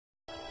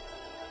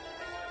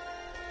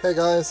Hey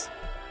guys,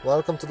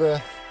 welcome to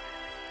the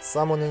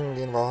summoning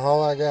in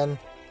Valhalla again.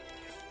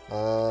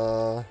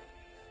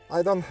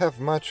 I don't have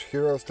much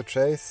heroes to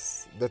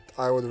chase that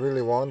I would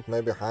really want,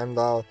 maybe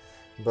Heimdall,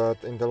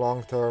 but in the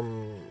long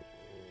term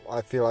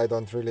I feel I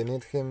don't really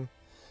need him.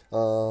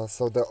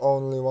 So the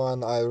only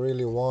one I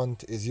really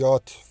want is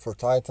Jott for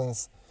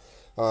Titans.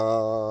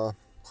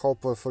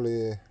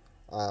 Hopefully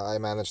I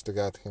manage to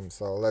get him,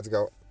 so let's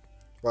go.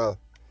 Well,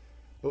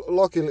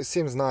 Loki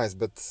seems nice,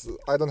 but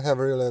I don't have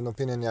really an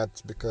opinion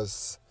yet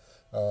because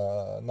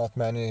not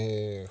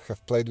many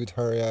have played with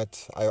her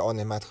yet. I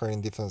only met her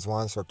in defense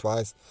once or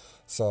twice,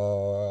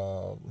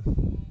 so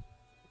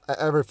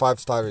every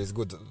 5-star is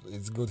good.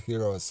 It's good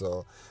hero,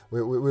 so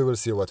we will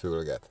see what we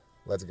will get.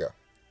 Let's go.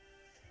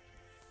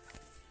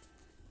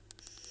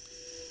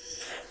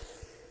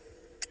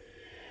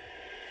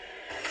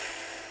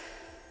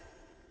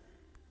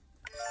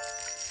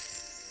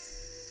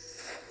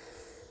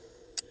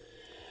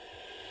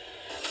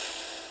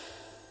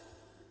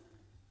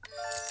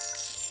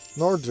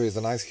 Nordri is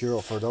a nice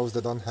hero for those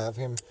that don't have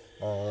him,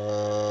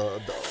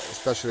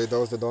 especially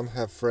those that don't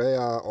have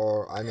Freya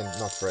or, I mean,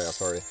 not Freya,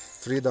 sorry,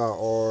 Frida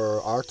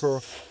or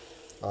Arthur.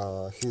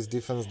 His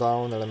defense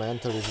down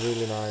elemental is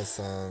really nice,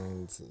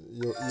 and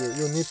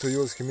you need to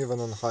use him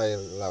even on high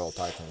level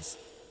titans.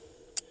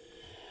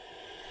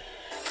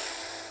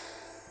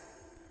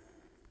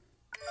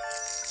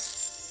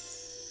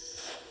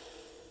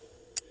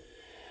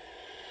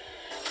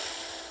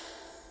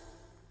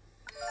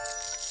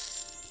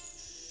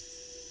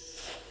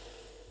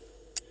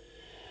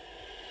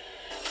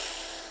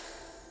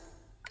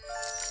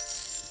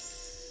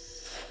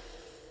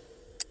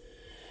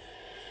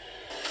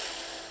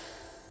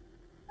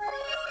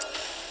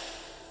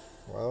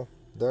 Well,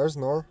 there's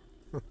Nor.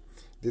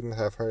 Didn't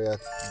have her yet,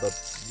 but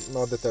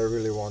not that I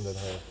really wanted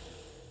her.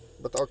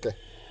 But okay.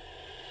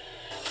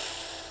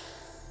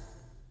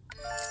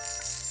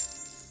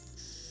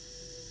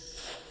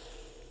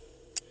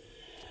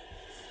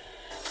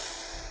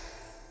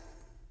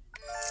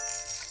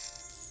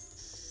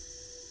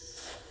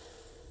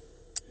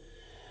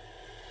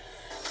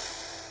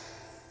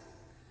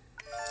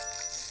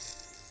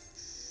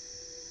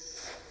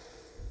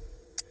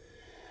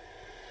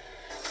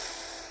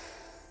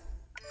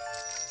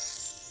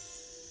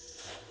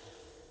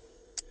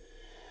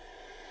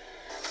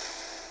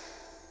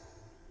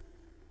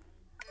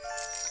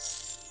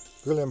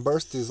 William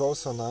Burst is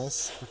also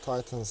nice for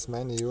Titans.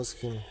 Many use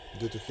him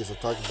due to his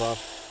attack buff.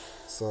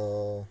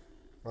 So,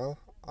 well,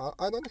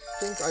 I don't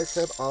think I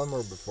had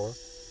armor before.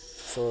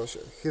 So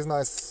he's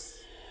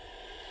nice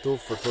too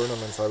for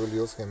tournaments. I will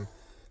use him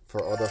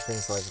for other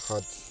things. I've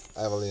got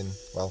Evelyn.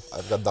 Well,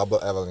 I've got double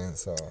Evelyn,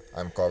 so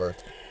I'm covered.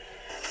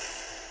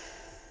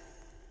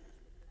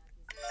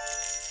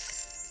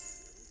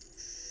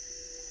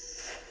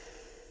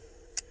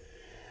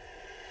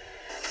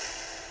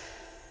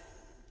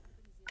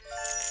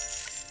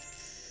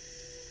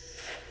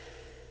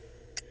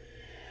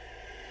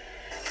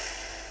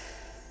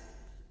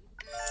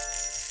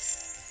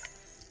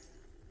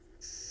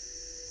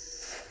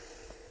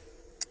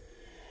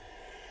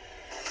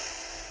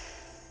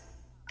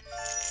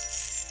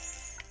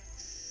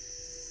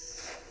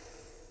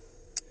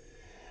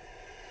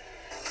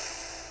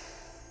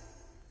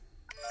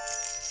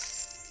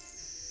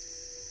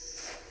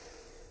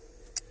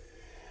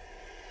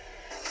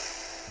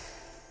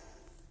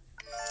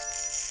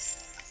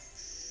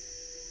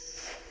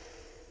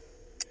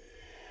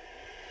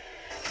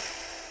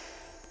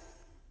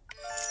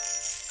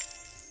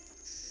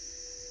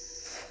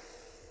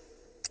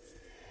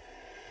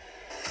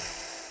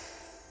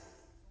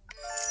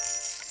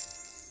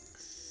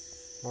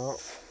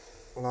 Well,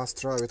 last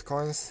try with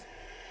coins.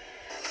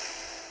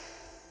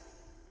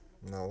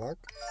 No luck.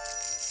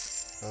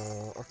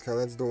 Okay,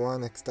 let's do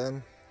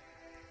 1x10.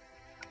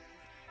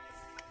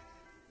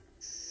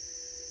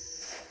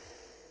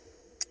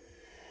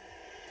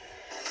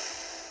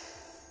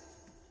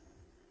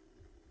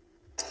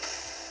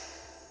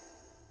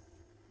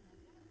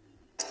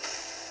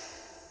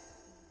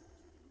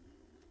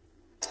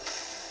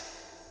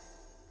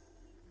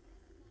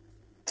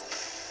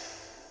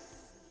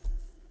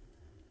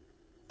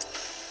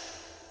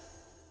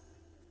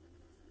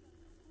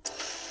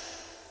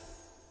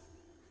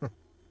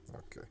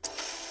 Okay.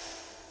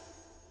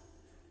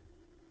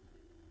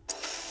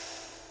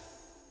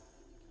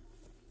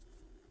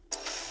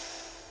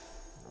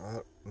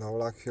 No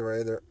luck here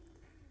either.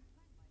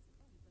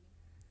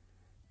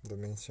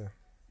 Dementia.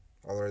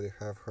 Already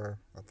have her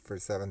at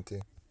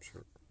 370.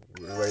 Sure,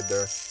 we'll wait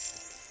there.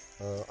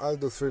 I'll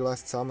do 3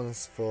 last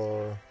summons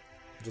for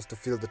just to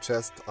fill the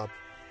chest up.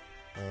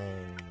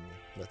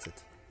 That's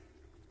it.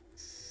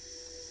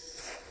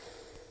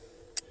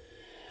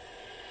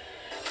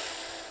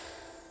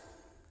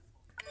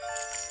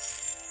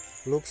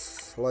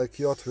 Looks like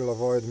Jott will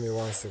avoid me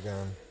once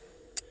again.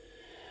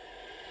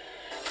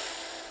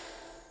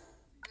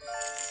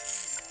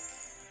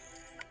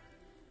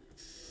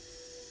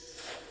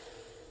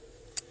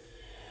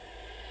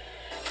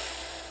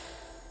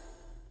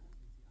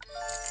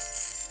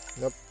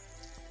 Nope.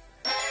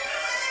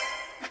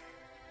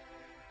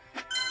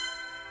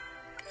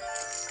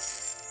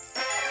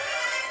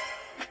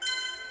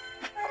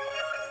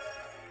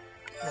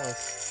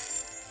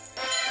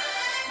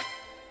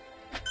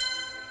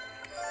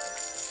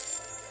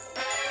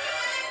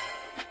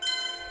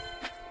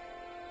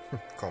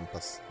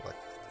 compass, like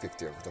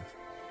 50 of them.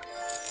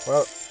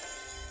 Well,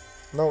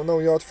 no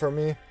yacht for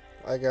me.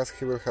 I guess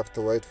he will have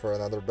to wait for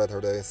another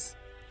better days.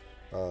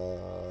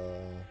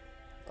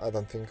 I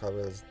don't think I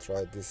will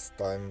try this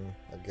time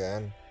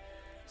again.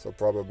 So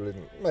probably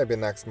maybe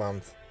next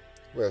month.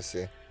 We'll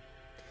see.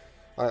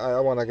 I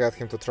wanna get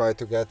him to try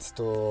to get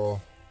to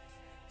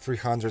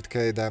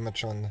 300k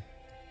damage on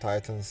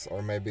Titans,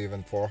 or maybe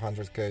even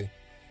 400k,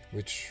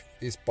 which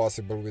is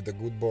possible with a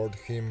good board,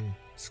 him,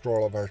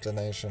 Scroll of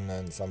Alternation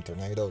and some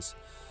tornadoes.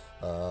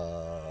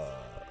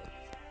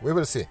 We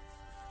will see.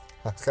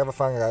 Have a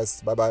fun,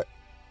 guys. Bye bye.